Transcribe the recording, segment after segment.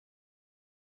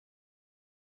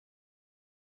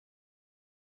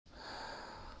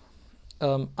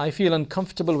I feel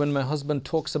uncomfortable when my husband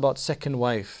talks about second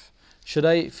wife. Should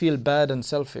I feel bad and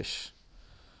selfish?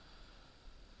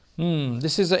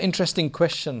 This is an interesting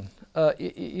question.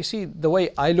 You see, the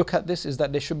way I look at this is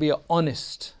that there should be an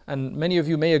honest, and many of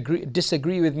you may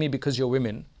disagree with me because you're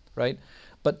women, right?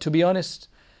 But to be honest,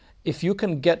 if you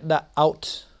can get that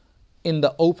out in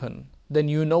the open, then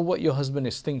you know what your husband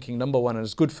is thinking, number one, and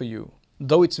it's good for you.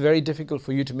 Though it's very difficult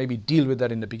for you to maybe deal with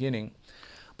that in the beginning.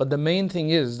 But the main thing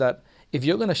is that if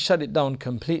you're going to shut it down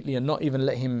completely and not even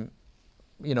let him,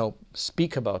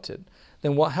 speak about it,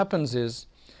 then what happens is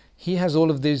he has all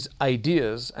of these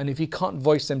ideas, and if he can't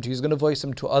voice them to you, he's going to voice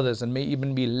them to others and may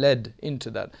even be led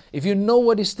into that. If you know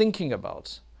what he's thinking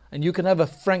about, and you can have a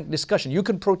frank discussion, you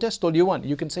can protest all you want,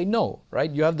 you can say no,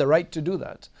 right? You have the right to do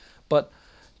that. But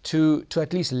to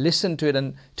at least listen to it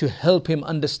and to help him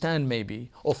understand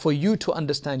maybe, or for you to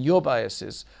understand your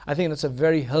biases, I think that's a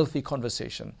very healthy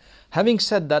conversation. Having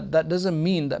said that, that doesn't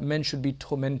mean that men should be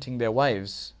tormenting their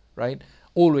wives, right?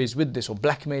 Always with this, or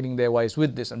blackmailing their wives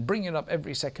with this and bringing it up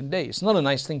every second day. It's not a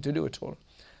nice thing to do at all.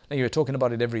 Now you're talking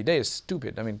about it every day, it's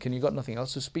stupid. I mean, can you got nothing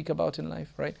else to speak about in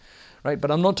life, right? But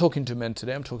I'm not talking to men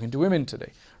today, I'm talking to women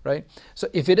today, right? So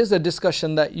if it is a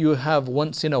discussion that you have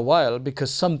once in a while because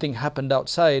something happened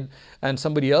outside and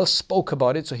somebody else spoke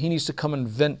about it, so he needs to come and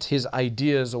vent his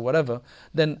ideas or whatever,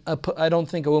 then I don't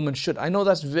think a woman should. I know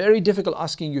that's very difficult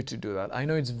asking you to do that. I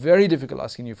know it's very difficult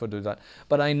asking you to do that.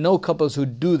 But I know couples who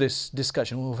do this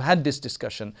discussion, who've had this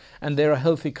discussion, and they're a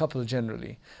healthy couple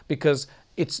generally, because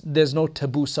there's no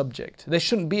taboo subject. There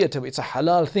shouldn't be a taboo. It's a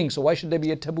halal thing, so why should there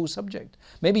be a taboo subject?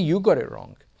 Maybe you got it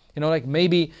wrong.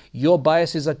 Maybe your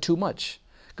biases are too much.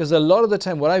 Because a lot of the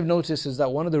time what I've noticed is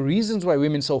that one of the reasons why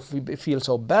women feel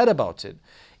so bad about it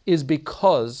is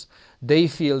because they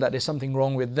feel that there's something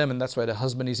wrong with them, and that's why the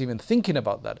husband is even thinking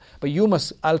about that. But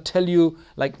I'll tell you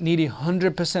nearly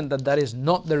 100% that is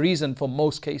not the reason for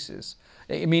most cases.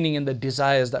 Meaning in the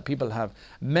desires that people have.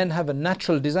 Men have a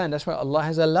natural desire, and that's why Allah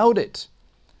has allowed it.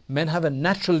 Men have a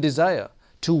natural desire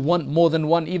to want more than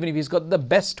one, even if he's got the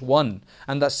best one.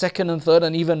 And that second and third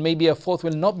and even maybe a fourth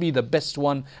will not be the best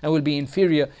one and will be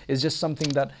inferior. It's just something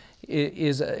that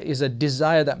is a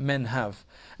desire that men have.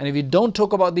 And if you don't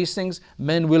talk about these things,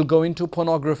 men will go into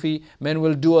pornography, men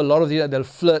will do a lot of they'll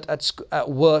flirt at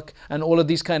work and all of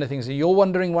these kind of things. And you're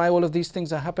wondering why all of these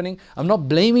things are happening? I'm not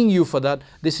blaming you for that.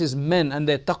 This is men, and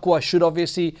their taqwa should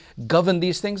obviously govern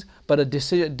these things. But a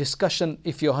discussion,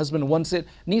 if your husband wants it,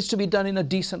 needs to be done in a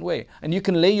decent way. And you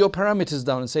can lay your parameters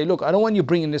down and say, look, I don't want you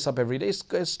bringing this up every day.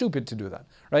 It's stupid to do that,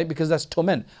 right? Because that's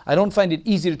torment. I don't find it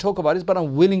easy to talk about it, but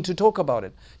I'm willing to talk about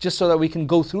it just so that we can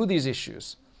go through these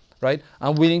issues. Right?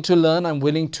 I'm willing to learn, I'm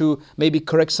willing to maybe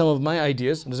correct some of my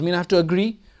ideas. It doesn't mean I have to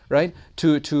agree, right?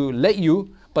 To let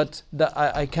you, but that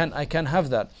I can have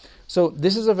that. So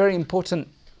this is a very important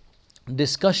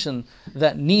discussion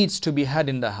that needs to be had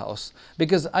in the house,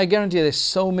 because I guarantee there's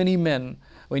so many men,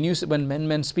 when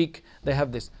men speak, they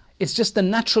have this. It's just the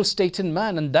natural state in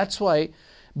man, and that's why,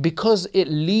 because it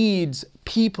leads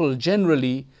people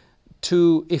generally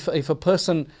to, if a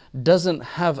person doesn't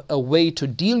have a way to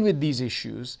deal with these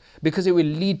issues, because it will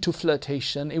lead to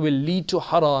flirtation, it will lead to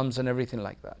harams and everything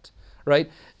like that, right?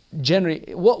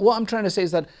 Generally, what I'm trying to say is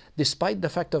that despite the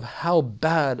fact of how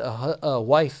bad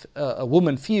a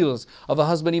woman feels of a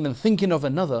husband even thinking of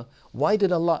another, why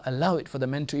did Allah allow it for the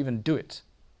men to even do it?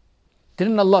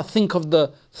 Didn't Allah think of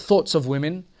the thoughts of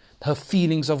women, her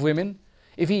feelings of women?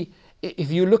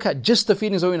 If you look at just the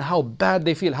feelings of women, how bad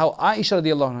they feel, how Aisha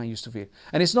radiallahu anha used to feel.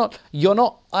 And you're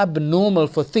not abnormal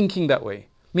for thinking that way.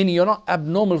 Meaning you're not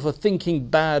abnormal for thinking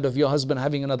bad of your husband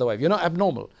having another wife. You're not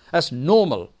abnormal. That's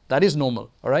normal. That is normal.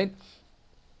 All right?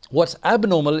 What's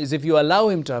abnormal is if you allow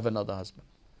him to have another husband.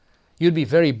 You'd be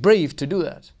very brave to do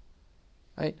that.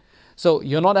 Right? So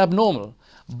you're not abnormal.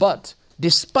 But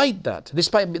despite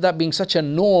that being such a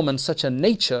norm and such a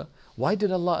nature, why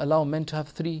did Allah allow men to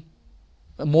have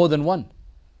more than one?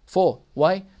 4.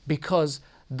 Why? Because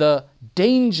the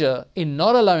danger in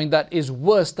not allowing that is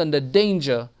worse than the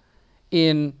danger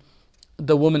in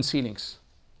the woman's feelings.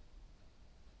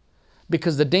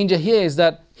 Because the danger here is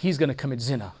that he's going to commit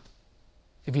zina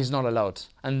if he's not allowed.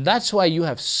 And that's why you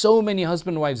have so many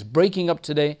husband and wives breaking up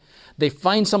today. They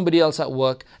find somebody else at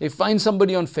work, they find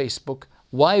somebody on Facebook,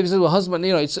 wives or husband,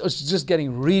 it's just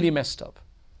getting really messed up.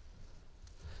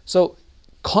 So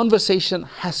conversation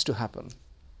has to happen.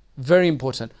 Very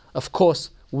important. Of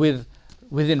course,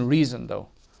 within reason though,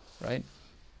 right?